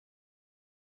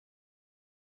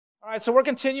All right, so we're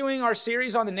continuing our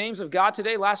series on the names of God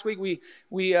today. Last week we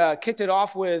kicked it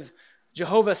off with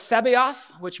Jehovah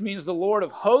Sabaoth, which means the Lord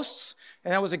of hosts,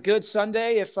 and that was a good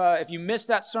Sunday. If you missed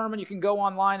that sermon, you can go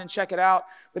online and check it out.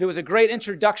 But it was a great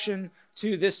introduction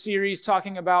to this series,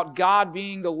 talking about God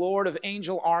being the Lord of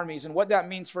angel armies and what that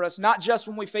means for us, not just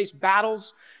when we face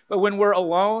battles, but when we're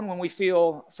alone, when we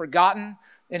feel forgotten,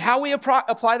 and how we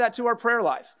apply that to our prayer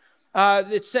life.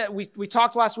 We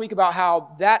talked last week about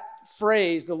how that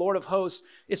phrase, the Lord of hosts,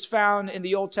 is found in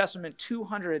the Old Testament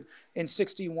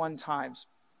 261 times.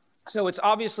 So it's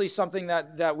obviously something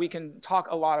that we can talk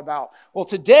a lot about. Well,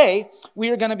 today we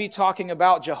are going to be talking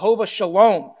about Jehovah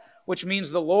Shalom, which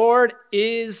means the Lord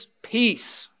is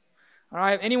peace. All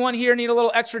right, anyone here need a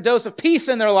little extra dose of peace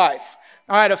in their life?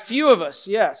 All right, a few of us,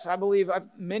 yes, I believe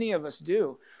many of us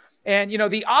do. And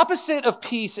the opposite of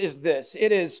peace is this.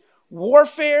 It is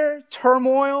warfare,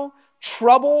 turmoil,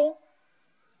 trouble,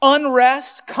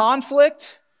 unrest,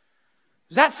 conflict.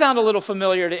 Does that sound a little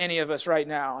familiar to any of us right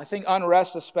now? I think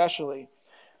unrest especially.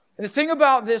 And the thing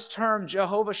about this term,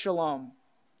 Jehovah Shalom,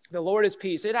 the Lord is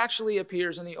peace, it actually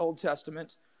appears in the Old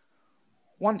Testament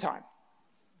one time.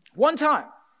 One time.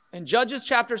 In Judges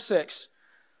chapter 6,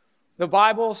 the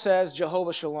Bible says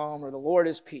Jehovah Shalom, or the Lord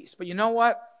is peace. But you know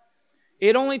what?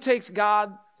 It only takes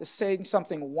God to say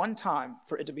something one time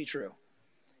for it to be true.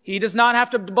 He does not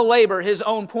have to belabor his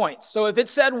own points. So if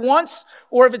it's said once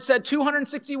or if it's said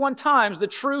 261 times, the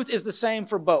truth is the same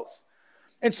for both.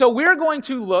 And so we're going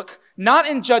to look, not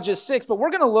in Judges 6, but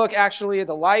we're going to look actually at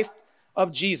the life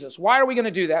of Jesus. Why are we going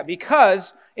to do that?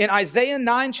 Because in Isaiah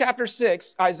 9, chapter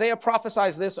 6, Isaiah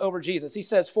prophesies this over Jesus. He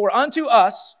says, "For unto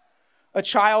us a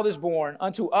child is born,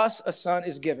 unto us a son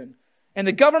is given, and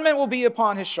the government will be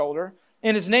upon his shoulder,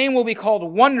 and his name will be called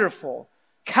Wonderful,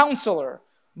 Counselor,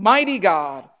 Mighty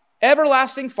God,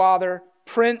 Everlasting Father,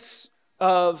 Prince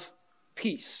of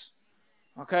Peace."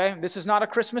 Okay, this is not a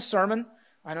Christmas sermon.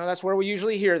 I know that's where we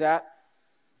usually hear that.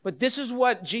 But this is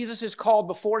what Jesus is called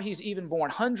before he's even born,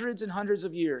 hundreds and hundreds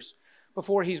of years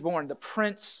before he's born, the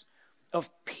Prince of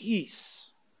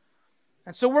Peace.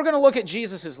 And so we're going to look at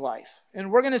Jesus' life,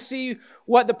 and we're going to see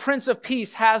what the Prince of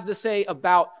Peace has to say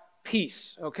about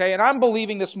peace, okay? And I'm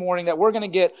believing this morning that we're going to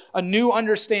get a new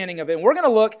understanding of it. And we're going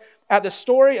to look at the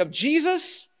story of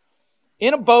Jesus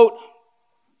in a boat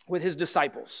with his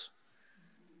disciples.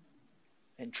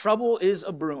 And trouble is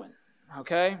a-brewing,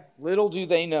 okay? Little do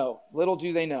they know. Little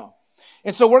do they know.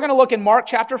 And so we're going to look in Mark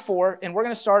chapter 4, and we're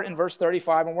going to start in verse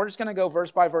 35, and we're just going to go verse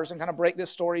by verse and kind of break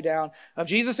this story down of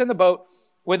Jesus in the boat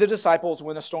with the disciples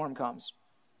when the storm comes.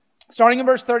 Starting in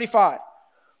verse 35.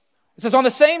 It says, "On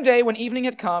the same day when evening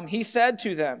had come, he said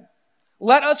to them,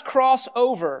 'Let us cross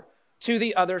over to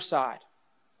the other side.'"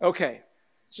 Okay,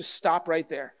 let's just stop right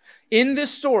there. In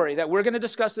this story that we're going to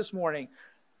discuss this morning,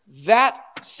 that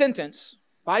sentence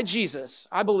by Jesus,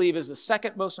 I believe, is the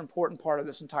second most important part of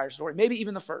this entire story. Maybe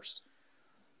even the first.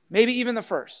 Maybe even the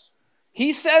first.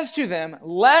 He says to them,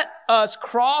 "Let us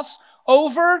cross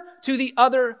over to the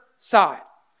other side."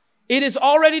 It is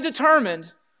already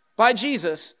determined by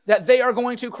Jesus that they are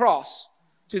going to cross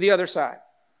to the other side.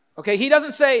 Okay, he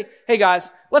doesn't say, "Hey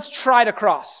guys, let's try to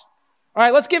cross. All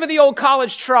right, let's give it the old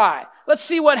college try. Let's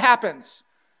see what happens.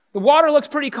 The water looks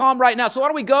pretty calm right now, so why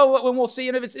don't we go when we'll see,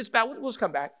 and if it's bad, we'll just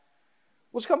come back.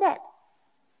 We'll just come back."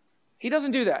 He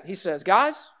doesn't do that. He says,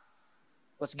 "Guys,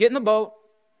 let's get in the boat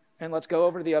and let's go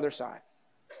over to the other side."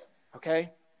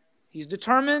 Okay? He's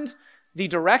determined the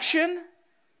direction,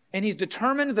 and he's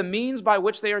determined the means by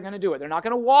which they are going to do it. They're not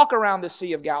going to walk around the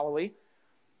Sea of Galilee.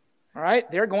 All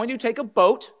right? They're going to take a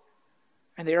boat,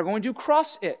 and they are going to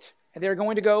cross it, and they're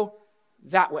going to go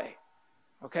that way.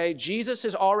 Okay? Jesus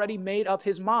has already made up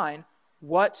his mind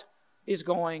what is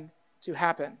going to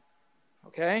happen.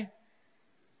 Okay?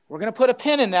 We're going to put a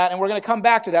pin in that, and we're going to come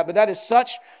back to that, but that is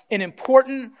such an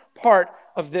important part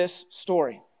of this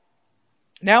story.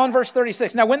 Now in verse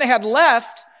 36, "Now when they had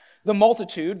left the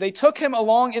multitude, they took him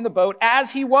along in the boat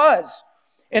as he was,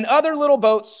 and other little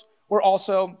boats were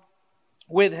also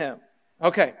with him."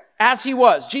 Okay, as he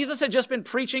was. Jesus had just been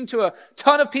preaching to a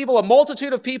ton of people, a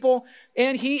multitude of people,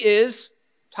 and he is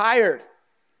tired.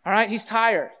 All right, he's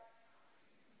tired.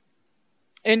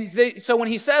 And so when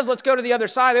he says, "Let's go to the other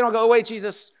side," they don't go, "Oh, wait,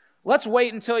 Jesus, let's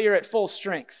wait until you're at full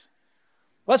strength.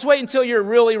 Let's wait until you're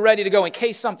really ready to go in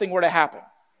case something were to happen."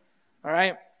 All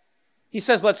right? He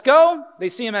says, "Let's go." They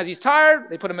see him as he's tired.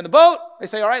 They put him in the boat. They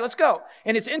say, "All right, let's go."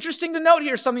 And it's interesting to note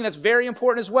here something that's very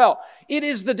important as well. It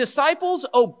is the disciples'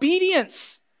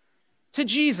 obedience to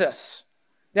Jesus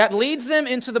that leads them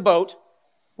into the boat,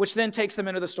 which then takes them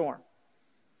into the storm.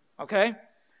 Okay?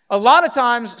 A lot of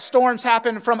times, storms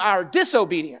happen from our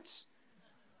disobedience.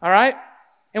 All right?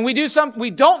 and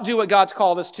we don't do what God's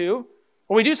called us to,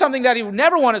 or we do something that he would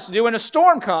never want us to do, and a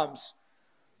storm comes.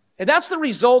 And that's the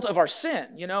result of our sin.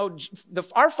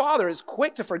 Our Father is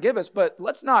quick to forgive us, but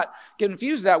let's not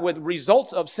confuse that with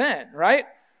results of sin, right?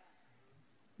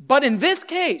 But in this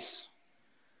case,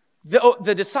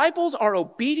 the disciples are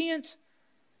obedient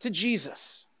to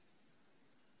Jesus.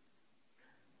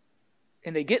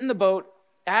 And they get in the boat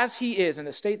as he is, in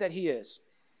the state that he is.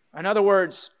 In other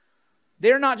words,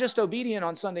 they're not just obedient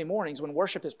on Sunday mornings when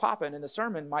worship is popping and the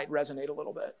sermon might resonate a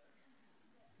little bit.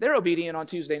 They're obedient on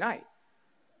Tuesday night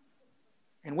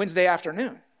and Wednesday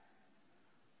afternoon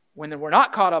when we're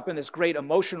not caught up in this great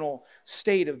emotional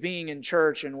state of being in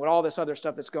church and with all this other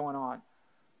stuff that's going on.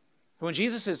 When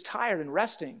Jesus is tired and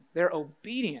resting, they're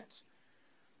obedient.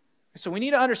 So we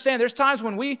need to understand there's times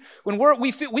when we've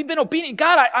been obedient.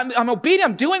 God, I'm obedient.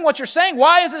 I'm doing what you're saying.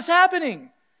 Why is this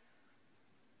happening?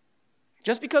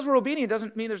 Just because we're obedient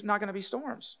doesn't mean there's not going to be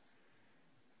storms.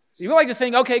 So you like to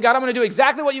think, okay, God, I'm going to do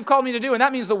exactly what you've called me to do, and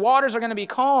that means the waters are going to be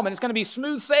calm, and it's going to be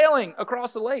smooth sailing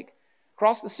across the lake,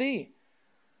 across the sea,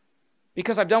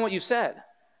 because I've done what you said.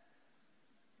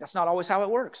 That's not always how it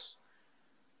works.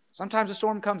 Sometimes a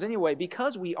storm comes anyway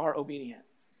because we are obedient.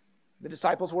 The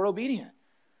disciples were obedient.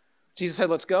 Jesus said,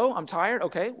 let's go. I'm tired.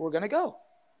 Okay, we're going to go.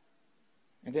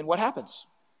 And then what happens?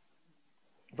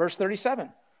 Verse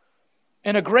 37.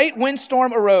 And a great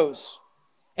windstorm arose,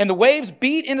 and the waves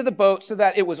beat into the boat so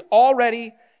that it was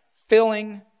already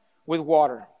filling with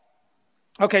water.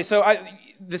 Okay, so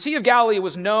the Sea of Galilee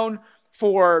was known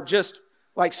for just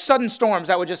like sudden storms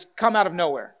that would just come out of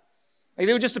nowhere. Like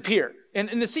they would just appear.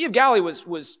 And the Sea of Galilee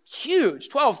was huge,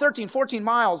 12, 13, 14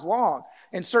 miles long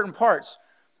in certain parts.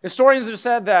 Historians have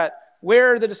said that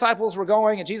where the disciples were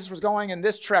going and Jesus was going, and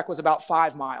this trek was about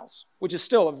 5 miles, which is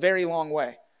still a very long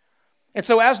way. And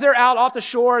so as they're out off the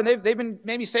shore, and they've been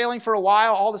maybe sailing for a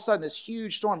while, all of a sudden this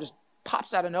huge storm just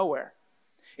pops out of nowhere.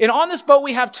 And on this boat,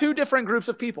 we have 2 different groups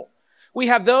of people. We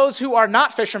have those who are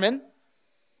not fishermen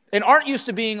and aren't used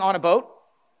to being on a boat.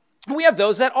 And we have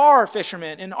those that are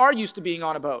fishermen and are used to being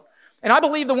on a boat. And I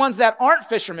believe the ones that aren't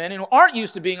fishermen and aren't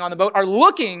used to being on the boat are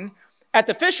looking at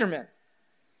the fishermen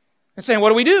and saying, what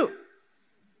do we do?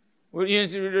 What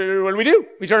do we do?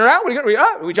 We turn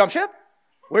around? We jump ship?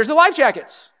 Where's the life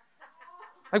jackets?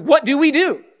 Like, what do we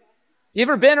do? You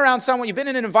ever been around someone, you've been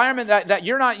in an environment that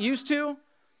you're not used to,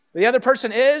 the other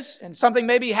person is, and something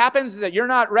maybe happens that you're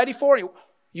not ready for,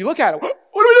 you look at it, what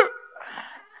do we do?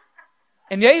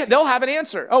 And they'll have an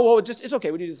answer. Oh, well, it's okay,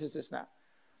 we do this, that.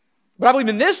 But I believe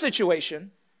in this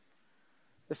situation,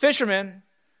 the fishermen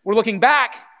were looking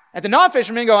back at the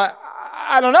non-fishermen going,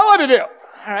 I don't know what to do,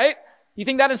 all right? You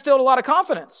think that instilled a lot of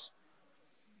confidence?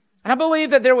 And I believe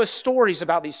that there was stories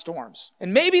about these storms.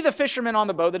 And maybe the fishermen on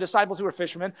the boat, the disciples who were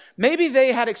fishermen, maybe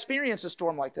they had experienced a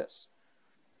storm like this.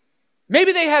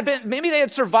 Maybe they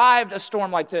had survived a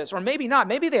storm like this, or maybe not.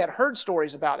 Maybe they had heard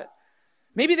stories about it.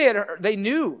 Maybe they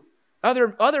knew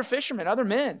other fishermen, other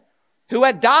men who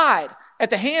had died at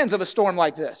the hands of a storm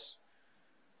like this.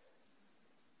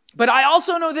 But I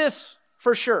also know this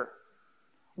for sure.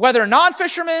 Whether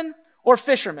non-fishermen or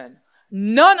fishermen,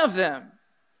 none of them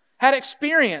had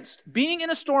experienced being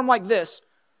in a storm like this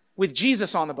with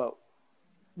Jesus on the boat.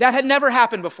 That had never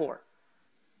happened before.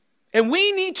 And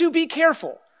we need to be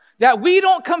careful that we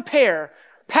don't compare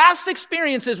past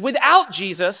experiences without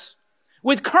Jesus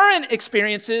with current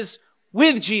experiences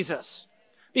with Jesus,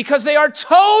 because they are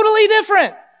totally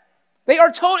different.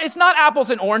 It's not apples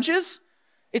and oranges.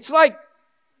 It's like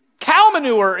cow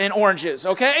manure and oranges,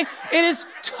 okay? It is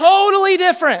totally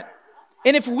different.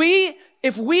 And if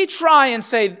we try and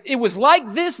say it was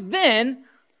like this then,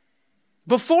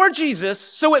 before Jesus,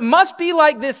 so it must be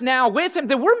like this now with him,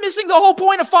 then we're missing the whole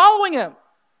point of following him.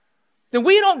 Then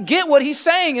we don't get what he's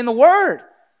saying in the Word.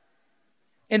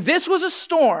 And this was a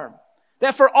storm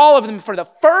that for all of them, for the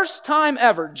first time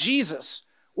ever, Jesus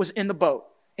was in the boat.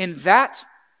 And that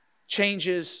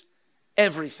changes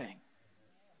everything.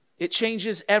 It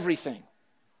changes everything.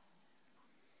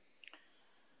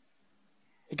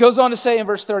 It goes on to say in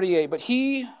verse 38, but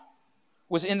he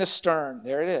was in the stern.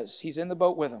 There it is. He's in the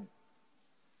boat with them,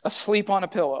 asleep on a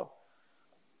pillow.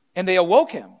 And they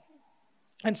awoke him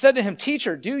and said to him,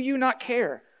 Teacher, do you not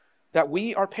care that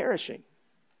we are perishing?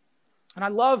 And I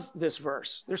love this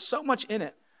verse. There's so much in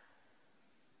it.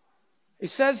 It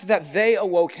says that they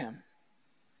awoke him.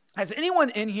 Has anyone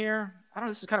in here, I don't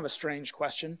know, this is kind of a strange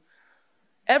question,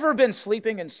 ever been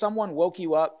sleeping and someone woke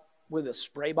you up with a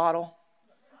spray bottle?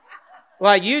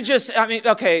 Like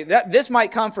this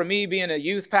might come from me being a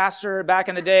youth pastor back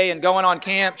in the day and going on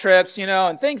camp trips,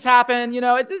 and things happen,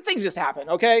 things just happen,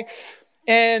 okay?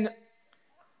 And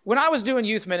When I was doing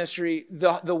youth ministry,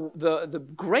 the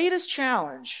greatest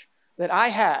challenge that I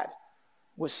had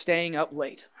was staying up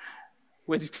late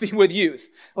with youth.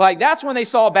 Like, that's when they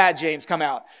saw Bad James come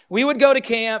out. We would go to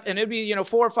camp, and it'd be, 4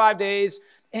 or 5 days,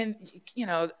 and,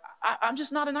 I'm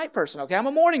just not a night person, okay? I'm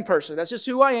a morning person. That's just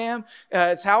who I am.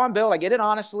 It's how I'm built. I get it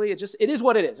honestly. It is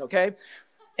what it is, okay?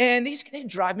 And they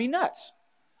drive me nuts.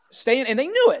 And they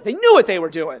knew it. They knew what they were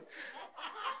doing.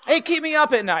 They keep me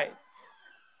up at night.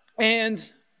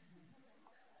 And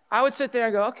I would sit there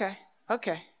and go,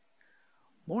 okay,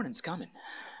 morning's coming.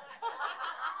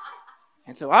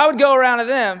 And so I would go around to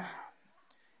them,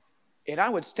 and I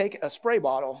would take a spray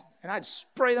bottle, and I'd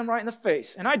spray them right in the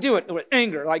face. And I'd do it with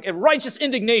anger, like a righteous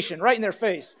indignation right in their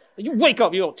face. You wake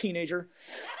up, you little teenager.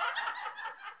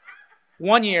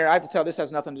 One year, I have to tell, this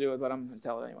has nothing to do with it, but I'm going to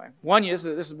tell it anyway. One year, this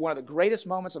is one of the greatest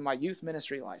moments of my youth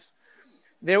ministry life.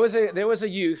 There was a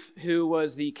youth who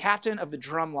was the captain of the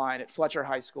drum line at Fletcher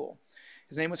High School.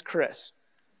 His name was Chris.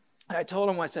 And I told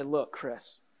him, I said, look,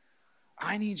 Chris,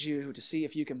 I need you to see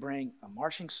if you can bring a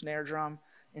marching snare drum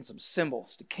and some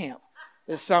cymbals to camp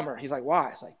this summer. He's like, why? I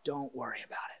was like, don't worry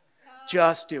about it.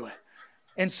 Just do it.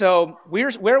 And so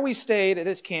where we stayed at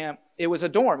this camp, it was a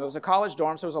dorm. It was a college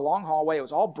dorm, so it was a long hallway. It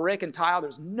was all brick and tile. There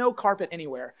was no carpet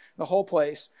anywhere, the whole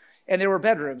place. And there were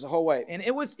bedrooms the whole way. And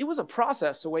it was a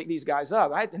process to wake these guys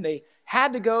up. And they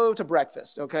had to go to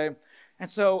breakfast, okay? And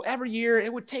so every year,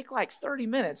 it would take like 30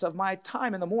 minutes of my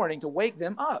time in the morning to wake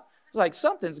them up. It was like,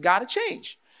 something's got to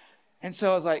change. And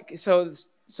so I was like,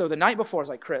 so the night before, I was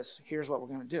like, Chris, here's what we're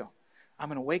going to do. I'm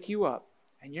going to wake you up,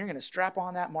 and you're going to strap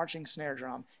on that marching snare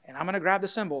drum, and I'm going to grab the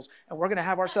cymbals, and we're going to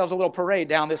have ourselves a little parade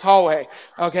down this hallway,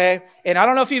 okay? And I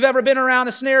don't know if you've ever been around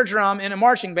a snare drum in a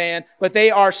marching band, but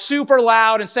they are super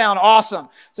loud and sound awesome.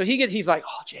 So he's like,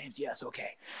 oh, James, yes,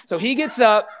 okay. So he gets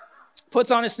up,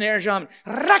 puts on his snare drum,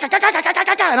 and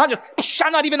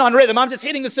I'm not even on rhythm. I'm just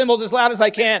hitting the cymbals as loud as I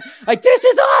can. Like, this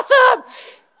is awesome!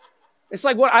 It's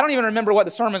like, I don't even remember what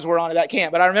the sermons were on at that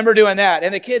camp, but I remember doing that.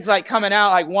 And the kids like coming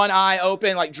out, like one eye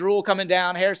open, like drool coming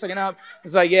down, hair sticking up.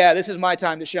 It's like, yeah, this is my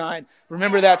time to shine.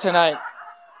 Remember that tonight.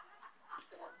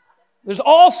 There's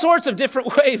all sorts of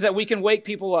different ways that we can wake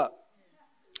people up.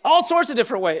 All sorts of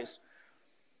different ways.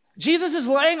 Jesus is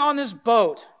laying on this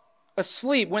boat,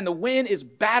 asleep, when the wind is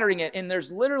battering it, and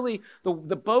there's literally, the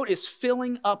boat is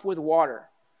filling up with water,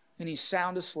 and he's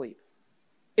sound asleep.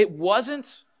 It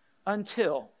wasn't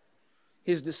until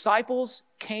his disciples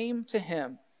came to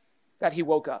him that he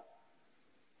woke up.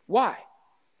 Why?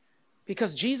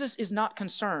 Because Jesus is not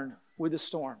concerned with the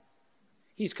storm.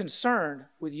 He's concerned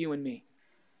with you and me.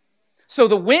 So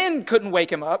the wind couldn't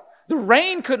wake him up. The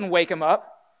rain couldn't wake him up.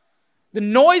 The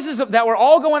noises that were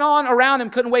all going on around him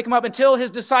couldn't wake him up until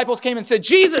his disciples came and said,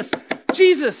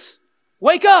 Jesus,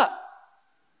 wake up.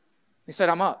 He said,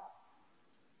 I'm up.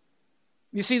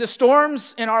 You see, the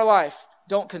storms in our life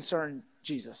don't concern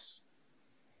Jesus.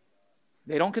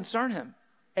 They don't concern him.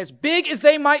 As big as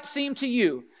they might seem to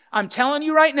you, I'm telling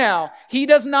you right now, he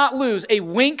does not lose a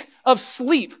wink of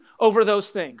sleep over those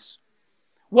things.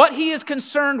 What he is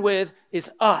concerned with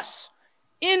is us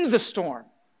in the storm,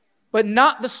 but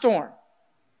not the storm.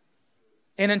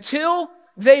 And until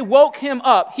they woke him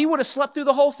up, he would have slept through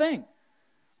the whole thing.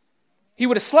 He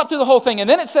would have slept through the whole thing. And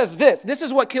then it says this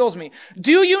is what kills me.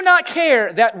 Do you not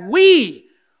care that we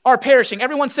are perishing?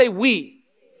 Everyone say we.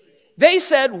 They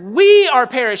said, we are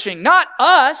perishing, not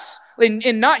us,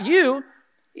 and not you.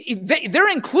 They're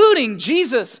including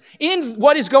Jesus in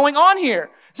what is going on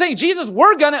here. Saying, Jesus,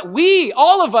 we,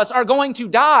 all of us, are going to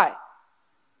die.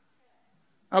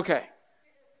 Okay.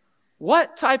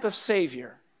 What type of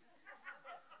Savior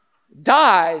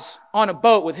dies on a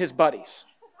boat with his buddies?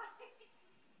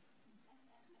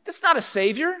 That's not a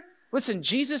Savior. Listen,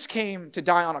 Jesus came to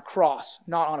die on a cross,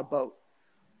 not on a boat.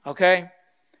 Okay?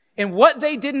 And what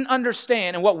they didn't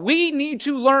understand, and what we need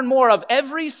to learn more of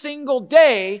every single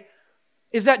day,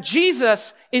 is that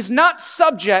Jesus is not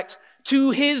subject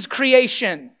to his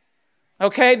creation.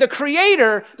 Okay? The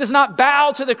Creator does not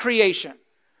bow to the creation.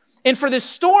 And for this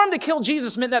storm to kill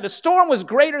Jesus meant that the storm was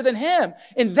greater than him.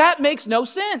 And that makes no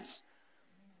sense.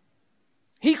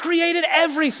 He created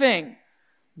everything.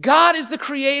 God is the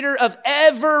creator of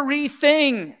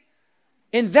everything.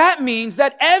 And that means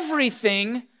that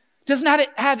everything does not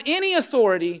have any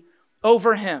authority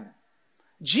over him.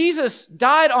 Jesus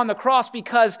died on the cross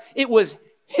because it was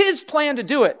his plan to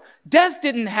do it. Death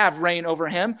didn't have reign over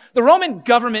him. The Roman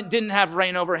government didn't have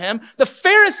reign over him. The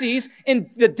Pharisees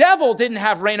and the devil didn't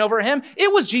have reign over him.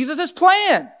 It was Jesus'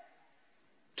 plan.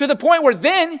 To the point where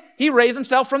then he raised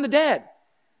himself from the dead.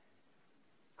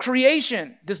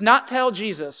 Creation does not tell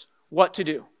Jesus what to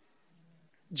do.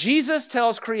 Jesus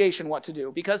tells creation what to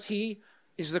do because he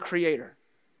is the creator.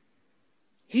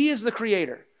 He is the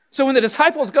creator. So when the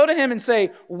disciples go to him and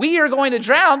say, we are going to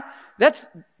drown, that's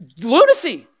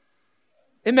lunacy.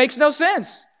 It makes no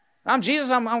sense. I'm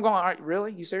Jesus. I'm going, all right,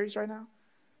 really? You serious right now?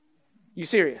 You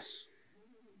serious?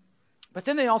 But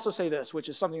then they also say this, which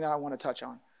is something that I want to touch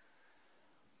on.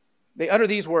 They utter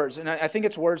these words, and I think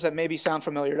it's words that maybe sound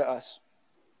familiar to us.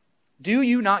 Do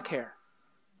you not care?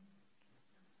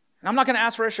 And I'm not going to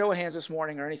ask for a show of hands this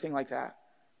morning or anything like that.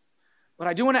 But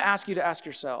I do want to ask you to ask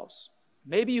yourselves.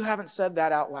 Maybe you haven't said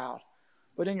that out loud,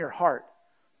 but in your heart,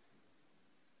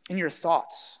 in your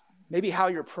thoughts, maybe how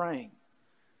you're praying.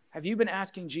 Have you been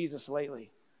asking Jesus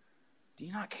lately, do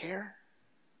you not care?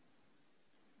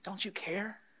 Don't you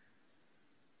care?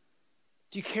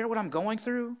 Do you care what I'm going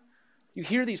through? You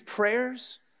hear these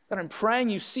prayers that I'm praying.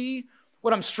 You see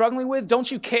what I'm struggling with.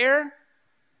 Don't you care?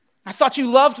 I thought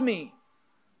you loved me.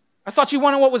 I thought you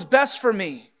wanted what was best for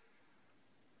me.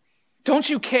 Don't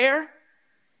you care?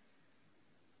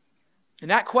 And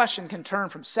that question can turn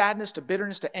from sadness to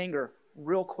bitterness to anger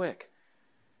real quick.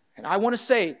 And I want to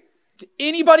say to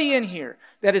anybody in here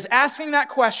that is asking that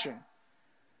question,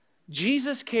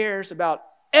 Jesus cares about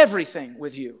everything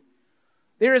with you.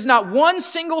 There is not one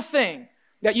single thing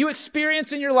that you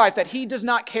experience in your life that he does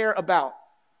not care about.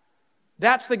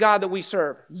 That's the God that we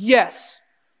serve. Yes,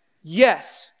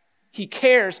 he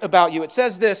cares about you. It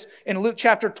says this in Luke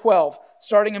chapter 12,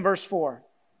 starting in verse 4.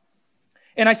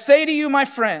 And I say to you, my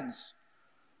friends,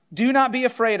 do not be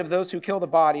afraid of those who kill the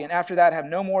body, and after that have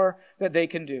no more that they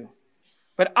can do.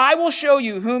 But I will show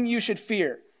you whom you should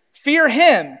fear. Fear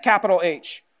him, capital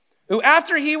H, who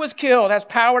after he was killed has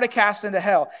power to cast into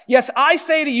hell. Yes, I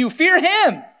say to you, fear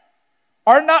him.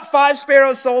 Are not 5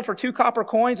 sparrows sold for 2 copper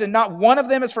coins, and not one of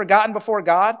them is forgotten before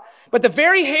God? But the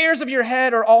very hairs of your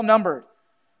head are all numbered.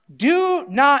 Do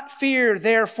not fear,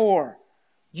 therefore.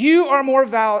 You are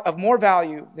of more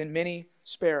value than many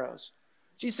sparrows.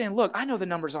 Jesus saying, look, I know the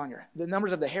numbers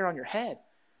of the hair on your head.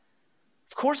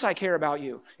 Of course I care about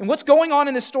you. And what's going on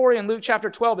in this story in Luke chapter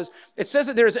 12 is it says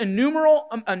that there's a numerable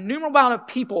amount of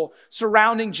people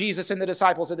surrounding Jesus and the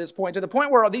disciples at this point, to the point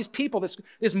where these people,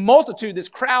 this multitude, this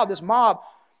crowd, this mob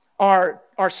are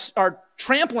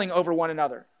trampling over one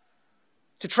another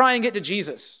to try and get to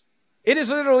Jesus. It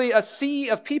is literally a sea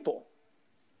of people.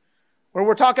 Where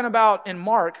we're talking about in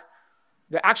Mark,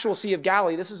 the actual Sea of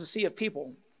Galilee, this is a sea of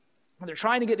people. When they're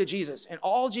trying to get to Jesus, and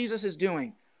all Jesus is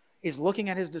doing is looking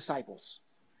at his disciples.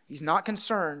 He's not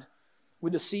concerned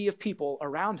with the sea of people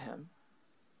around him.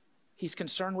 He's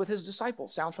concerned with his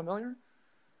disciples. Sound familiar?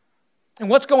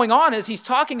 And what's going on is he's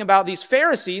talking about these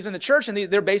Pharisees in the church, and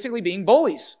they're basically being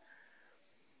bullies.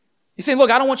 He's saying,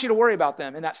 look, I don't want you to worry about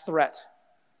them and that threat.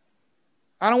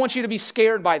 I don't want you to be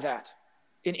scared by that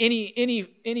in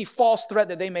any false threat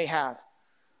that they may have.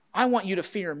 I want you to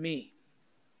fear me.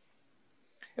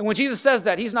 And when Jesus says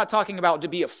that, he's not talking about to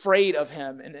be afraid of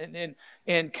him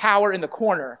and cower in the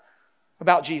corner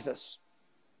about Jesus.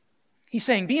 He's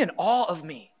saying, be in awe of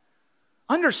me.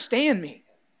 Understand me.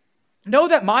 Know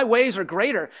that my ways are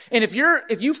greater. And if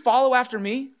you follow after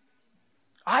me,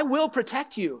 I will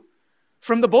protect you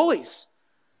from the bullies.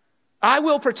 I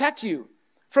will protect you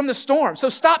from the storm. So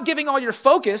stop giving all your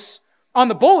focus on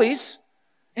the bullies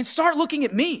and start looking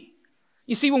at me.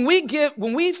 You see, when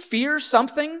we fear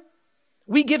something,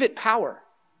 we give it power.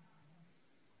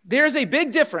 There's a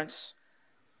big difference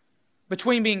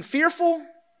between being fearful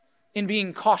and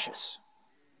being cautious.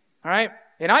 All right?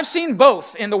 And I've seen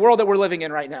both in the world that we're living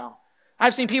in right now.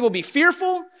 I've seen people be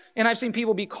fearful and I've seen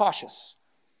people be cautious.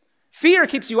 Fear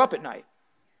keeps you up at night.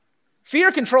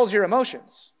 Fear controls your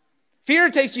emotions. Fear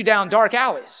takes you down dark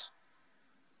alleys.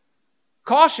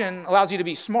 Caution allows you to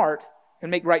be smart and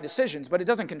make right decisions, but it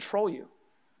doesn't control you.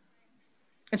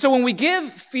 And so when we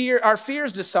give our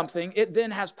fears to something, it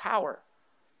then has power.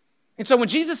 And so when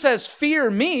Jesus says, fear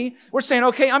me, we're saying,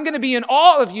 okay, I'm going to be in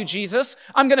awe of you, Jesus.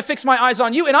 I'm going to fix my eyes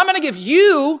on you, and I'm going to give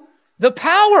you the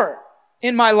power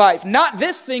in my life, not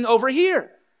this thing over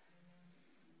here.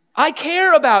 I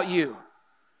care about you.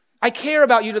 I care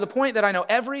about you to the point that I know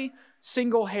every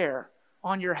single hair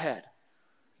on your head.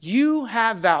 You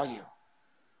have value.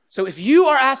 So if you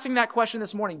are asking that question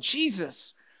this morning,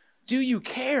 Jesus, do you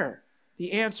care?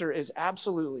 The answer is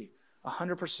absolutely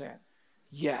 100%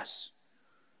 yes.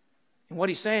 And what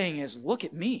he's saying is, look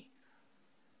at me.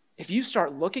 If you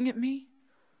start looking at me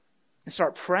and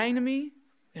start praying to me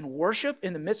and worship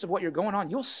in the midst of what you're going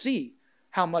on, you'll see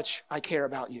how much I care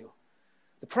about you.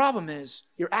 The problem is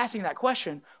you're asking that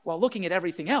question while looking at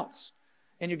everything else,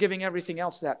 and you're giving everything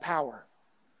else that power.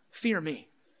 Fear me.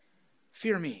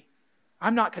 Fear me.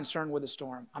 I'm not concerned with the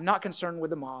storm. I'm not concerned with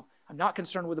the mob. I'm not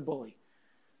concerned with the bully.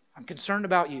 I'm concerned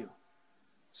about you.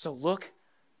 So look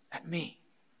at me.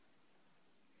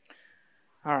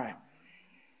 All right.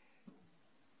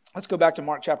 Let's go back to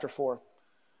Mark chapter 4.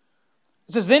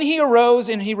 It says, then he arose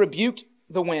and he rebuked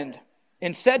the wind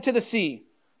and said to the sea,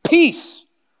 peace,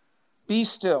 be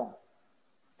still.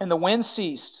 And the wind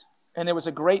ceased, and there was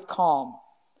a great calm.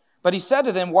 But he said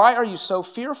to them, why are you so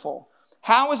fearful?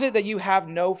 How is it that you have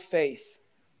no faith?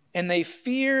 And they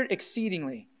feared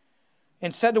exceedingly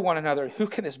and said to one another, who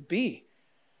can this be,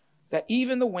 that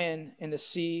even the wind and the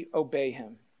sea obey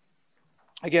him?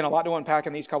 Again, a lot to unpack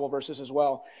in these couple verses as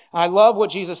well. And I love what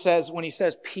Jesus says when he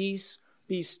says, peace,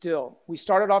 be still. We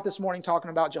started off this morning talking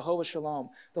about Jehovah Shalom.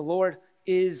 The Lord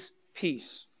is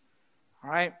peace. All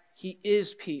right? He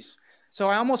is peace. So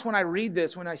I almost, when I read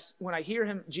this, when I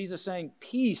hear Jesus saying,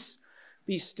 peace,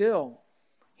 be still,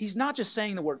 he's not just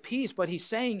saying the word peace, but he's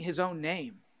saying his own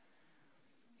name.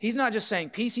 He's not just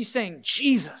saying peace, he's saying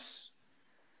Jesus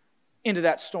into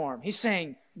that storm. He's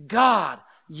saying God,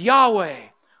 Yahweh,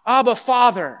 Abba,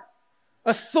 Father,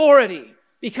 authority,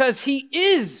 because he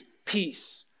is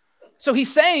peace. So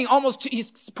he's saying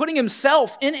he's putting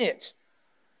himself in it.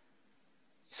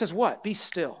 He says what? Be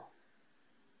still.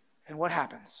 And what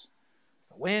happens?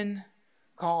 The wind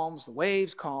calms, the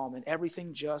waves calm, and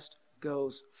everything just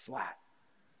goes flat.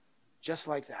 Just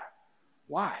like that.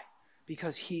 Why?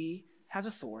 Because he has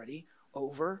authority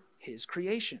over his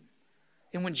creation.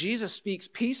 And when Jesus speaks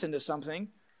peace into something,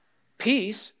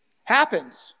 peace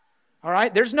happens. All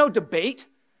right? There's no debate.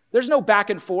 There's no back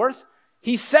and forth.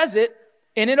 He says it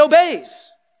and it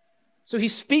obeys. So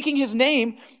he's speaking his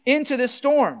name into this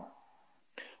storm.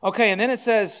 Okay, and then it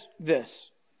says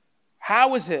this.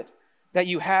 How is it that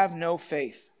you have no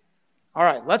faith? All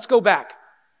right, let's go back.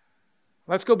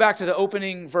 Let's go back to the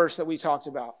opening verse that we talked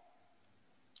about,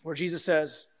 where Jesus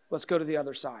says, let's go to the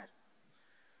other side.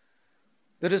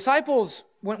 The disciples,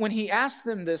 when he asked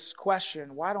them this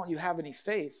question, why don't you have any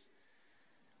faith?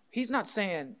 He's not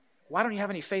saying, why don't you have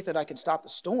any faith that I can stop the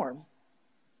storm?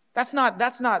 That's not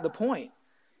the point.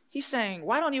 He's saying,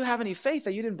 why don't you have any faith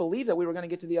that you didn't believe that we were going to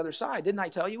get to the other side? Didn't I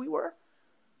tell you we were?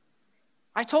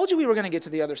 I told you we were going to get to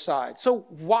the other side. So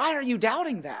why are you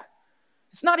doubting that?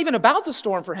 It's not even about the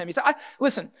storm for him. He said,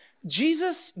 listen,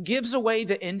 Jesus gives away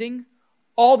the ending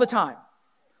all the time.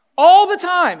 All the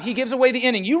time he gives away the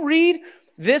ending. You read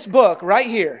this book right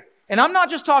here, and I'm not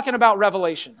just talking about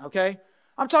Revelation, okay?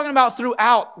 I'm talking about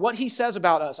throughout what he says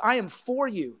about us. I am for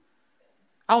you.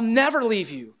 I'll never leave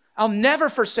you. I'll never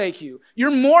forsake you.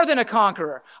 You're more than a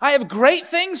conqueror. I have great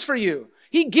things for you.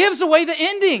 He gives away the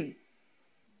ending.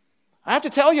 I have to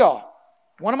tell y'all,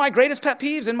 one of my greatest pet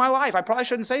peeves in my life, I probably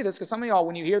shouldn't say this because some of y'all,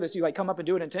 when you hear this, you come up and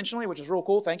do it intentionally, which is real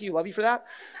cool. Thank you. Love you for that.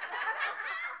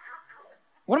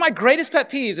 One of my greatest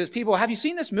pet peeves is people, have you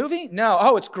seen this movie? No.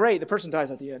 Oh, it's great. The person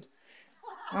dies at the end.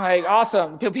 I'm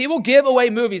awesome. People give away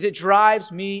movies. It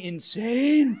drives me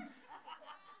insane.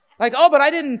 Oh, but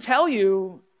I didn't tell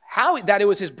you that it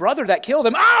was his brother that killed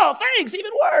him. Oh, thanks.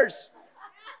 Even worse.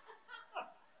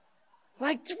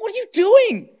 What are you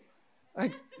doing? To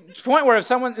the point where if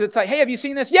someone, it's hey, have you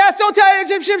seen this? Yes, don't tell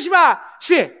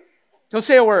you. Don't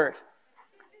say a word.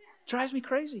 It drives me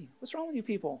crazy. What's wrong with you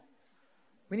people?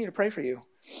 We need to pray for you.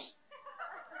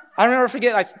 I don't ever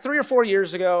forget, 3 or 4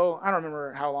 years ago, I don't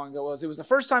remember how long ago it was. It was the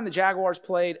first time the Jaguars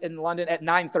played in London at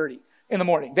 9:30 in the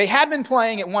morning. They had been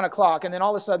playing at 1 o'clock, and then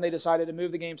all of a sudden they decided to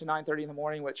move the game to 9:30 in the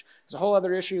morning, which is a whole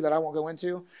other issue that I won't go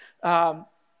into.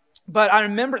 But I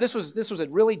remember this was a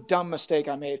really dumb mistake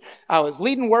I made. I was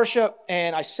leading worship,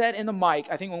 and I said in the mic,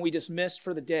 I think when we dismissed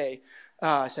for the day,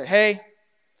 I said, hey,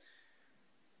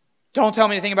 don't tell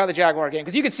me anything about the Jaguar game.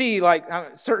 Because you could see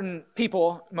certain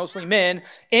people, mostly men,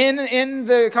 in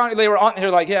the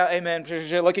they're yeah, amen,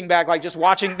 looking back, just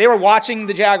watching. They were watching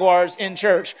the Jaguars in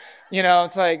church.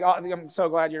 It's I'm so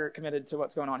glad you're committed to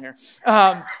what's going on here.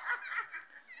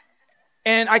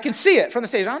 And I can see it from the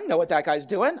stage. I don't know what that guy's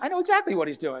doing. I know exactly what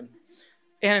he's doing.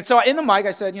 And so in the mic,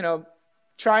 I said,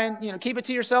 try and, keep it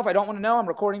to yourself. I don't want to know. I'm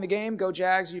recording the game. Go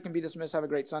Jags. You can be dismissed. Have a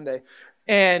great Sunday.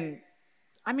 And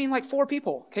 4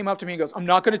 people came up to me and goes, I'm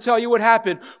not going to tell you what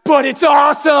happened, but it's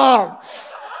awesome.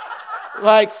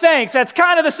 Thanks. That's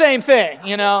kind of the same thing,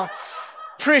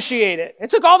 Appreciate it. It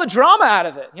took all the drama out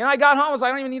of it. I got home. I was like,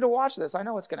 I don't even need to watch this. I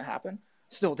know what's going to happen.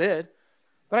 Still did.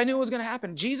 But I knew it was going to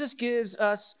happen. Jesus gives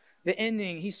us the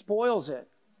ending. He spoils it.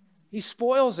 He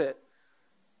spoils it.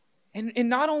 And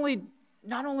not only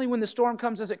when the storm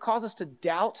comes does it cause us to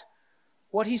doubt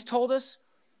what he's told us,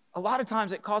 a lot of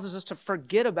times it causes us to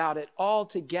forget about it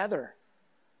altogether.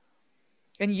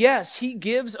 And yes, he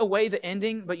gives away the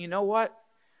ending, but you know what?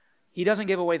 He doesn't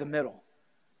give away the middle.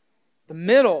 The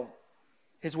middle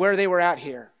is where they were at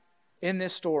here in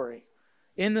this story,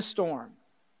 in the storm.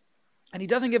 And he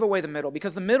doesn't give away the middle,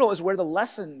 because the middle is where the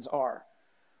lessons are.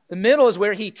 The middle is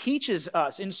where he teaches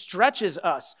us and stretches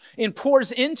us and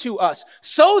pours into us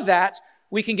so that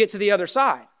we can get to the other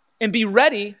side and be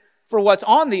ready for what's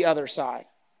on the other side.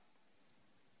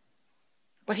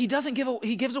 But he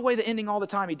gives away the ending all the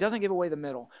time. He doesn't give away the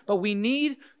middle. But we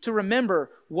need to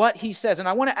remember what he says. And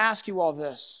I want to ask you all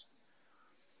this.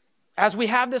 As we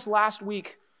have this last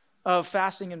week of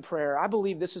fasting and prayer, I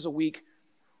believe this is a week,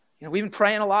 we've been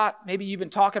praying a lot. Maybe you've been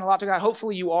talking a lot to God.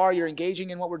 Hopefully you are. You're engaging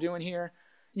in what we're doing here.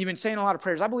 You've been saying a lot of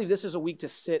prayers. I believe this is a week to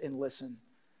sit and listen.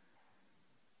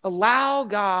 Allow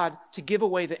God to give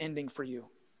away the ending for you.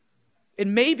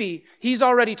 And maybe he's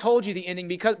already told you the ending,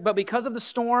 but because of the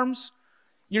storms,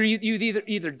 you've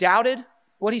either doubted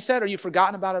what he said or you've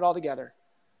forgotten about it altogether.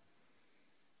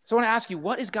 So I want to ask you,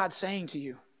 what is God saying to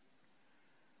you?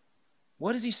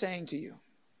 What is he saying to you?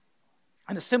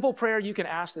 And a simple prayer you can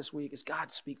ask this week is,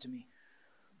 God, speak to me.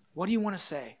 What do you want to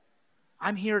say?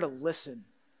 I'm here to listen.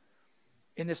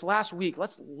 In this last week,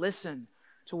 let's listen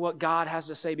to what God has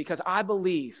to say, because I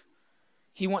believe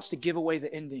he wants to give away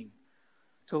the ending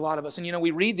to a lot of us. And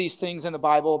we read these things in the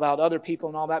Bible about other people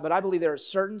and all that, but I believe there are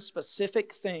certain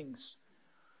specific things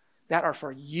that are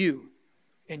for you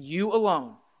and you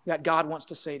alone that God wants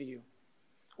to say to you.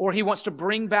 Or he wants to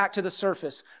bring back to the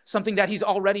surface something that he's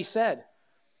already said.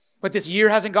 But this year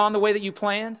hasn't gone the way that you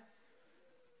planned.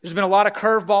 There's been a lot of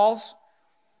curveballs.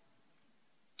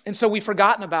 And so we've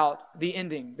forgotten about the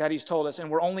ending that he's told us,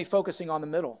 and we're only focusing on the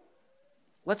middle.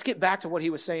 Let's get back to what he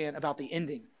was saying about the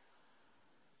ending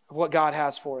of what God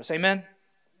has for us. Amen?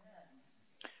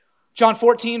 John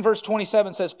 14, verse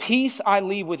 27 says, "Peace I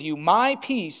leave with you, my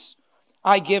peace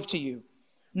I give to you.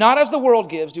 Not as the world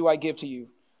gives do I give to you.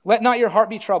 Let not your heart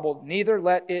be troubled, neither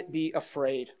let it be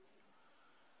afraid."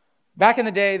 Back in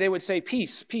the day, they would say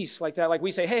peace, peace, like that. Like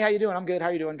we say, hey, how you doing? I'm good. How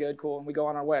are you doing? Good, cool. And we go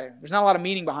on our way. There's not a lot of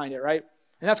meaning behind it, right?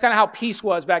 And that's kind of how peace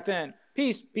was back then.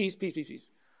 Peace, peace, peace, peace, peace.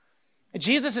 And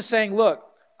Jesus is saying, look,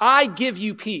 I give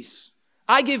you peace.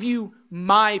 I give you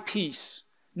my peace,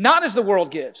 not as the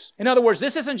world gives. In other words,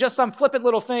 this isn't just some flippant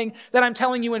little thing that I'm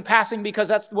telling you in passing because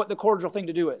that's what the cordial thing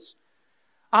to do is.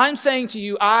 I'm saying to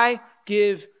you, I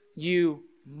give you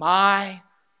my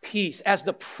peace. As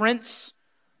the Prince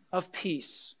of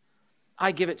Peace,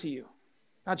 I give it to you.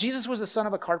 Now, Jesus was the son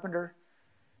of a carpenter,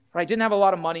 right? Didn't have a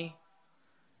lot of money.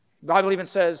 The Bible even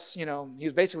says, he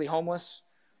was basically homeless.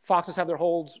 Foxes have their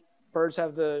holes, birds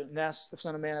have the nests. The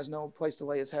Son of Man has no place to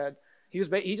lay his head. He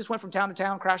just went from town to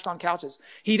town, crashed on couches.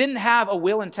 He didn't have a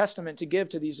will and testament to give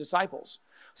to these disciples.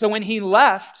 So when he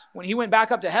left, when he went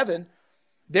back up to heaven,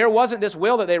 there wasn't this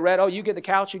will that they read, oh, you get the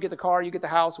couch, you get the car, you get the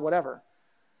house, whatever.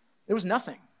 There was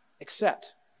nothing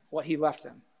except what he left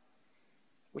them,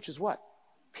 which is what?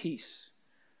 Peace.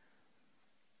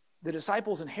 The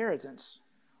disciples' inheritance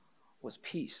was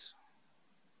peace.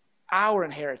 Our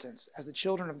inheritance as the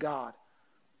children of God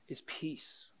is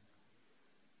peace.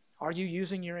 Are you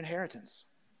using your inheritance?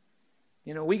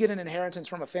 We get an inheritance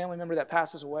from a family member that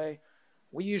passes away.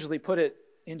 We usually put it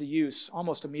into use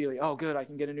almost immediately. Oh, good, I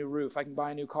can get a new roof. I can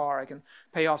buy a new car. I can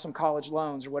pay off some college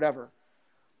loans or whatever.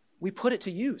 We put it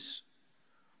to use.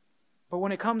 But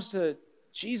when it comes to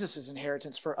Jesus'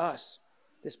 inheritance for us,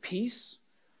 this peace,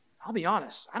 I'll be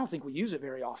honest, I don't think we use it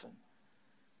very often.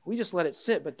 We just let it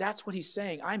sit, but that's what he's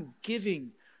saying. I'm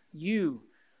giving you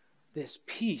this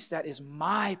peace that is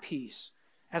my peace.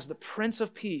 As the Prince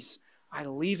of Peace, I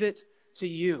leave it to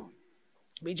you.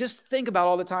 Just think about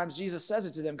all the times Jesus says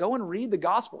it to them. Go and read the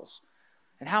Gospels.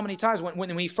 And how many times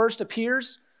when he first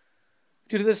appears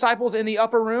to the disciples in the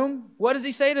upper room, what does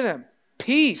he say to them?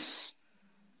 Peace.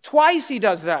 Twice he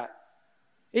does that.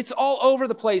 It's all over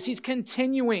the place. He's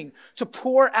continuing to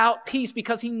pour out peace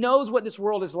because he knows what this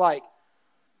world is like.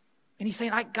 And he's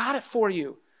saying, I got it for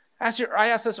you. I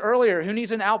asked this earlier, who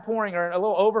needs an outpouring or a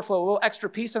little overflow, a little extra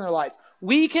peace in their life?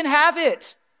 We can have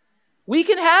it. We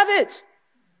can have it.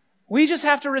 We just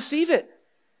have to receive it.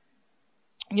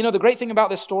 The great thing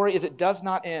about this story is it does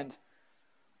not end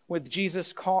with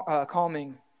Jesus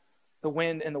calming the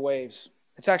wind and the waves.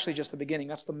 It's actually just the beginning.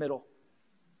 That's the middle.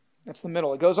 That's the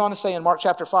middle. It goes on to say in Mark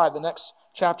chapter 5, the next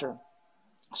chapter,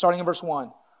 starting in verse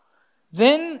 1,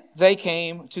 "Then they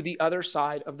came to the other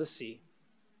side of the sea,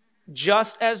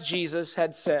 just as Jesus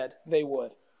had said they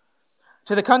would,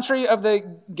 to the country of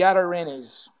the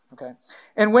Gadarenes." Okay.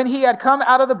 "And when he had come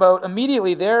out of the boat,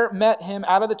 immediately there met him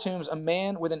out of the tombs a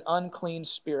man with an unclean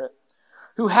spirit,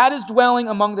 who had his dwelling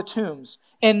among the tombs,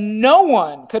 and no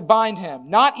one could bind him,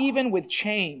 not even with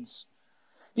chains.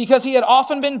 because he had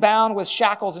often been bound with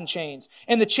shackles and chains,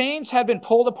 and the chains had been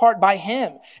pulled apart by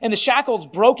him, and the shackles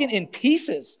broken in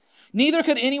pieces. Neither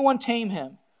could anyone tame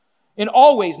him. And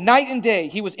always, night and day,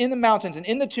 he was in the mountains and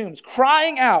in the tombs,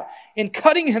 crying out and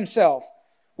cutting himself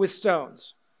with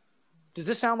stones. Does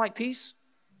this sound like peace?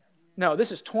 No,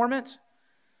 this is torment.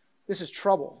 This is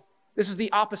trouble. This is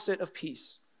the opposite of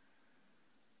peace.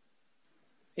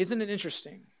 Isn't it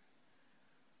interesting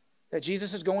that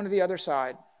Jesus is going to the other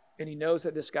side and he knows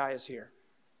that this guy is here?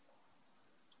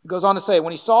 He goes on to say,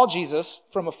 when he saw Jesus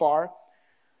from afar,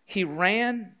 he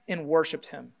ran and worshiped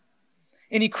him.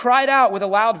 And he cried out with a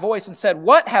loud voice and said,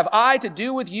 "What have I to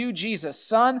do with you, Jesus,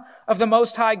 Son of the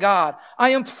Most High God? I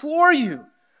implore you,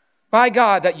 by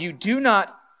God, that you do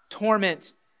not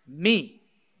torment me."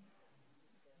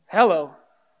 Hello.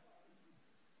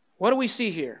 What do we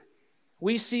see here?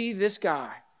 We see this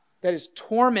guy that is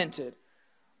tormented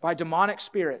by demonic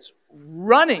spirits,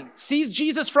 running, sees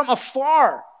Jesus from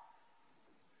afar,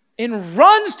 and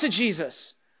runs to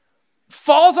Jesus,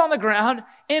 falls on the ground,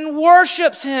 and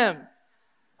worships him.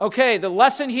 Okay, the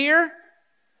lesson here,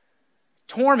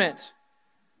 torment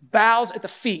bows at the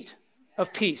feet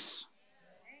of peace.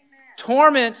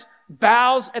 Torment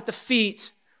bows at the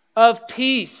feet of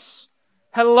peace.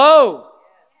 Hello,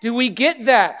 do we get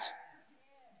that?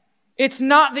 It's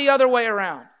not the other way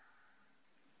around.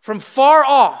 From far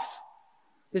off,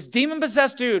 this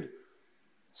demon-possessed dude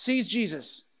sees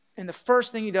Jesus, and the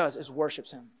first thing he does is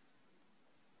worships him.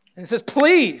 And it says,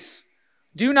 "Please,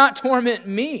 do not torment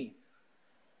me."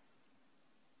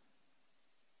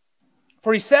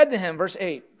 For he said to him, verse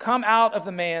 8, "Come out of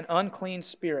the man, unclean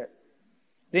spirit."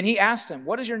 Then he asked him,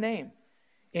 "What is your name?"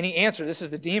 And he answered, this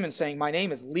is the demon saying, "My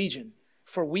name is Legion,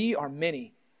 for we are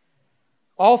many."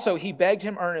 Also, he begged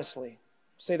him earnestly.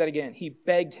 Say that again. He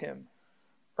begged him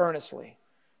earnestly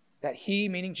that he,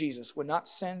 meaning Jesus, would not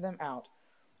send them out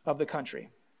of the country.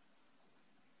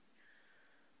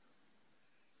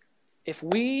 If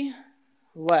we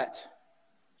let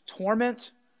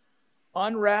torment,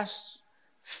 unrest,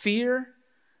 fear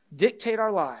dictate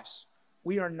our lives,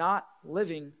 we are not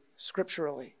living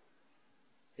scripturally.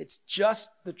 It's just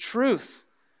the truth.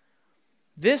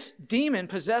 This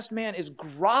demon-possessed man is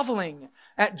groveling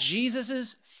at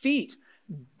Jesus' feet,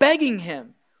 begging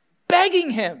him.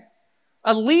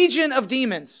 A legion of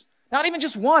demons, not even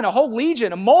just one, a whole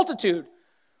legion, a multitude,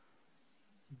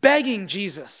 begging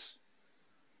Jesus.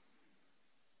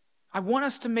 I want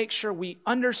us to make sure we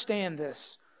understand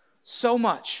this so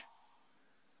much.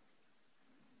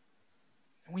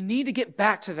 We need to get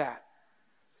back to that.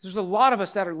 There's a lot of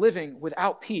us that are living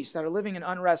without peace, that are living in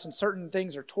unrest, and certain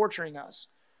things are torturing us,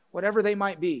 whatever they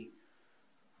might be.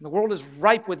 And the world is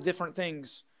ripe with different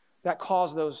things that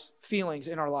cause those feelings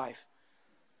in our life.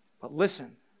 But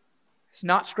listen, it's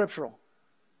not scriptural.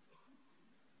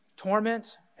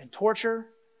 Torment and torture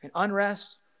and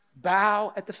unrest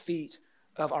bow at the feet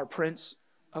of our Prince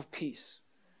of Peace.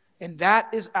 And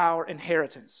that is our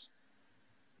inheritance.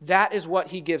 That is what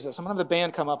he gives us. I'm going to have the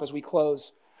band come up as we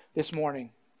close this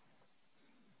morning.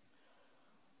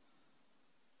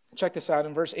 Check this out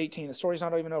in verse 18. The story's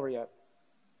not even over yet.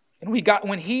 And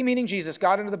when he, meaning Jesus,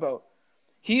 got into the boat,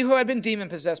 he who had been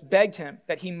demon-possessed begged him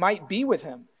that he might be with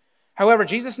him. However,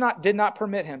 Jesus did not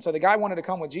permit him. So the guy wanted to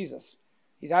come with Jesus.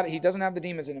 He doesn't have the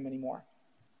demons in him anymore.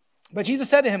 But Jesus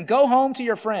said to him, "Go home to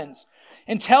your friends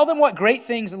and tell them what great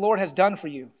things the Lord has done for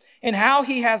you and how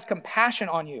he has compassion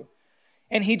on you."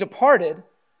 And he departed,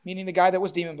 meaning the guy that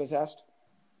was demon-possessed,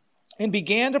 and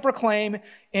began to proclaim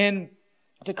in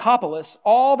Decapolis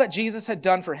all that Jesus had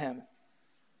done for him.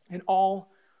 And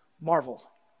all marveled.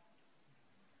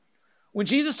 When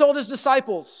Jesus told his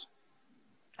disciples,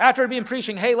 after he'd been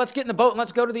preaching, "Hey, let's get in the boat and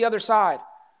let's go to the other side,"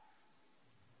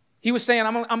 he was saying,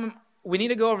 we need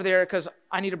to go over there because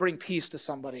I need to bring peace to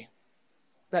somebody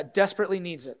that desperately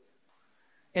needs it.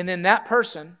 And then that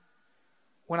person,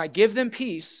 when I give them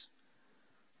peace,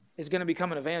 is going to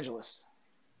become an evangelist.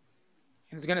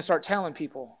 And is going to start telling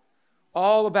people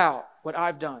all about what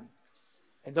I've done.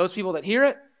 And those people that hear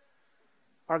it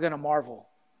are going to marvel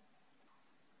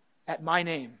at my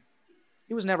name.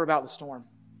 It was never about the storm.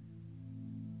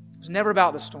 It was never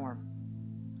about the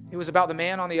storm. It was about the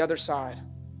man on the other side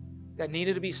that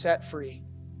needed to be set free.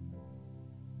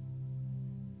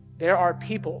 There are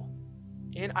people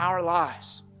in our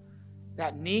lives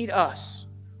that need us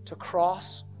to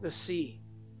cross the sea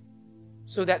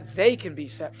so that they can be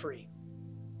set free.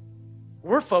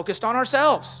 We're focused on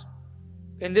ourselves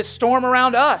in this storm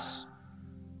around us.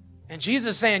 And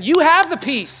Jesus is saying, you have the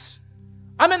peace.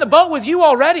 I'm in the boat with you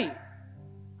already.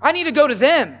 I need to go to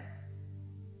them.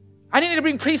 I need to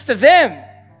bring peace to them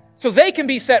so they can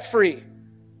be set free.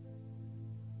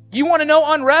 You want to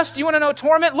know unrest? You want to know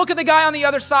torment? Look at the guy on the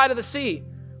other side of the sea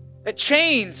that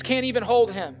chains can't even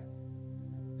hold him,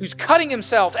 who's cutting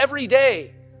himself every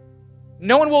day.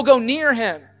 No one will go near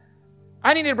him.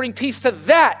 I need to bring peace to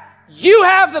that. You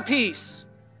have the peace.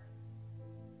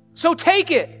 So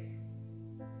take it.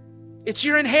 It's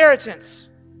your inheritance.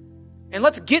 And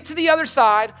let's get to the other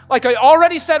side, like I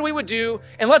already said we would do,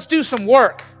 and let's do some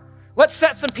work. Let's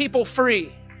set some people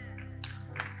free.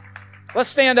 Let's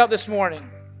stand up this morning.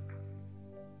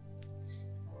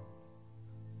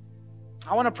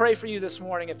 I want to pray for you this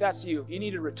morning, if that's you. If you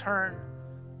need to return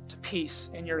to peace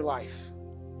in your life.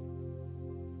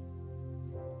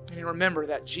 And remember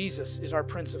that Jesus is our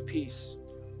Prince of Peace.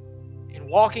 And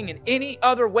walking in any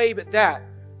other way but that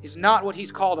is not what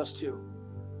He's called us to.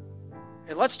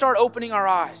 And let's start opening our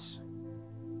eyes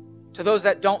to those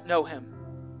that don't know Him,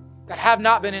 that have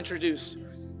not been introduced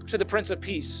to the Prince of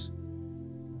Peace,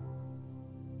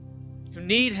 who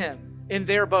need Him in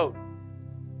their boat.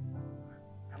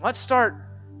 And let's start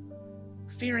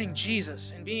fearing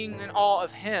Jesus and being in awe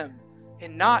of Him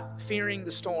and not fearing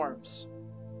the storms,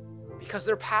 because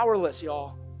they're powerless,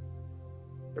 y'all.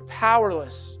 They're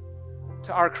powerless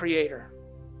to our Creator.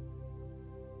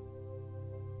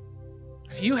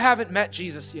 If you haven't met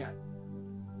Jesus yet,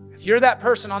 if you're that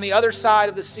person on the other side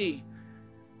of the sea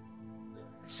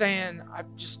saying, I'm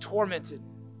just tormented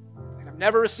and I've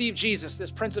never received Jesus,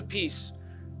 this Prince of Peace,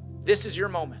 this is your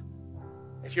moment.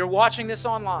 If you're watching this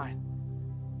online,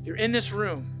 if you're in this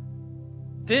room,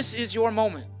 this is your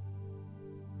moment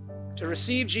to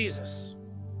receive Jesus.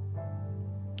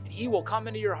 And He will come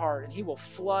into your heart and He will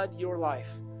flood your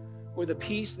life with a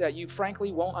peace that you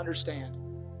frankly won't understand.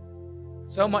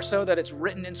 So much so that it's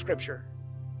written in Scripture.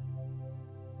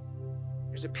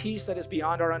 There's a peace that is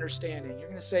beyond our understanding. You're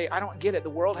going to say, I don't get it. The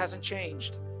world hasn't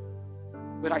changed,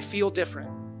 but I feel different.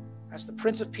 That's the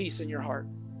Prince of Peace in your heart.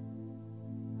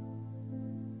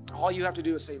 All you have to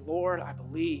do is say, Lord, I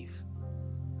believe.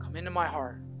 Come into my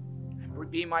heart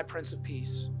and be my Prince of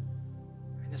Peace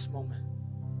in this moment.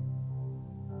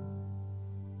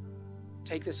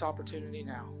 Take this opportunity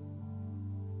now.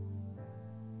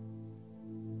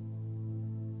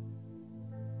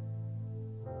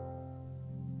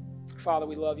 Father,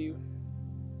 we love you.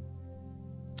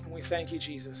 And we thank you,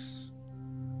 Jesus,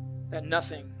 that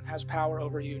nothing has power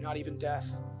over you, not even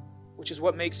death, which is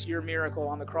what makes your miracle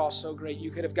on the cross so great.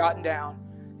 You could have gotten down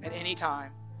at any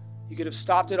time. You could have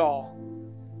stopped it all.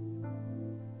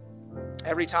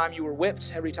 Every time you were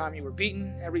whipped, every time you were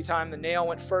beaten, every time the nail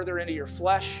went further into your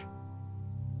flesh,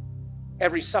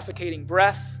 every suffocating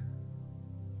breath,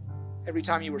 every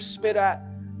time you were spit at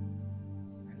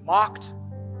and mocked,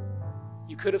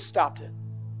 you could have stopped it.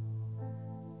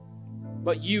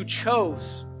 But you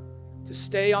chose to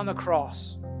stay on the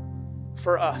cross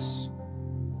for us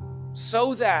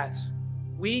so that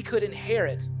we could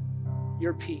inherit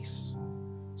your peace,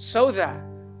 so that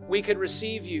we could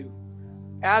receive you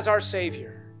as our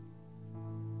Savior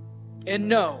and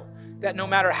know that no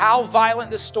matter how violent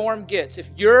the storm gets, if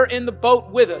you're in the boat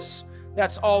with us,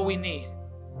 that's all we need.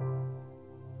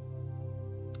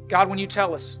 God, when you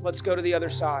tell us, let's go to the other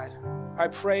side, I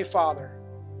pray, Father,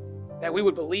 that we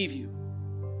would believe you,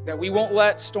 that we won't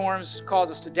let storms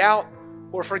cause us to doubt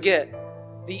or forget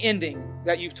the ending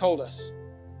that you've told us.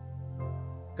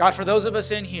 God, for those of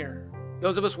us in here,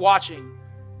 those of us watching,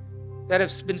 that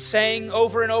have been saying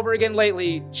over and over again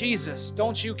lately, Jesus,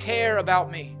 don't you care about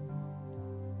me?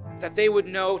 That they would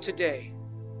know today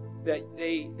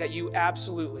that you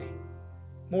absolutely,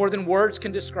 more than words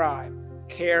can describe,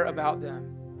 care about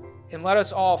them. And let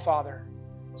us all, Father,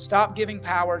 stop giving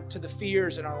power to the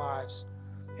fears in our lives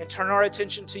and turn our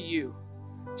attention to you.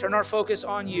 Turn our focus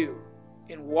on you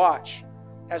and watch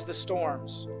as the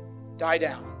storms die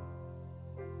down.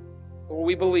 Lord,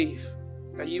 we believe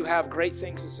that you have great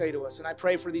things to say to us. And I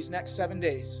pray for these next 7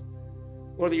 days,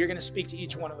 Lord, that you're going to speak to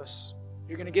each one of us.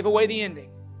 You're going to give away the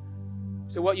ending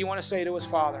to what you want to say to us,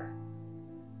 Father.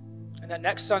 And that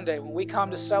next Sunday, when we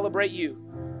come to celebrate you,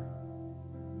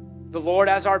 the Lord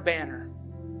as our banner,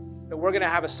 that we're going to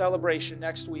have a celebration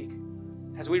next week.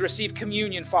 As we receive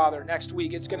communion, Father, next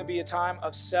week, it's going to be a time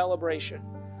of celebration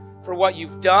for what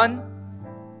you've done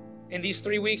in these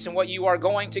 3 weeks and what you are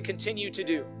going to continue to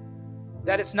do.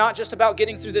 That it's not just about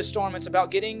getting through this storm, it's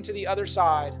about getting to the other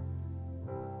side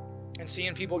and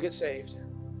seeing people get saved.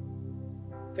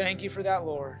 Thank you for that,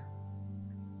 Lord.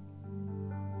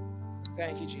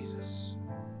 Thank you, Jesus.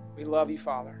 We love you,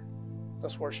 Father.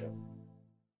 Let's worship.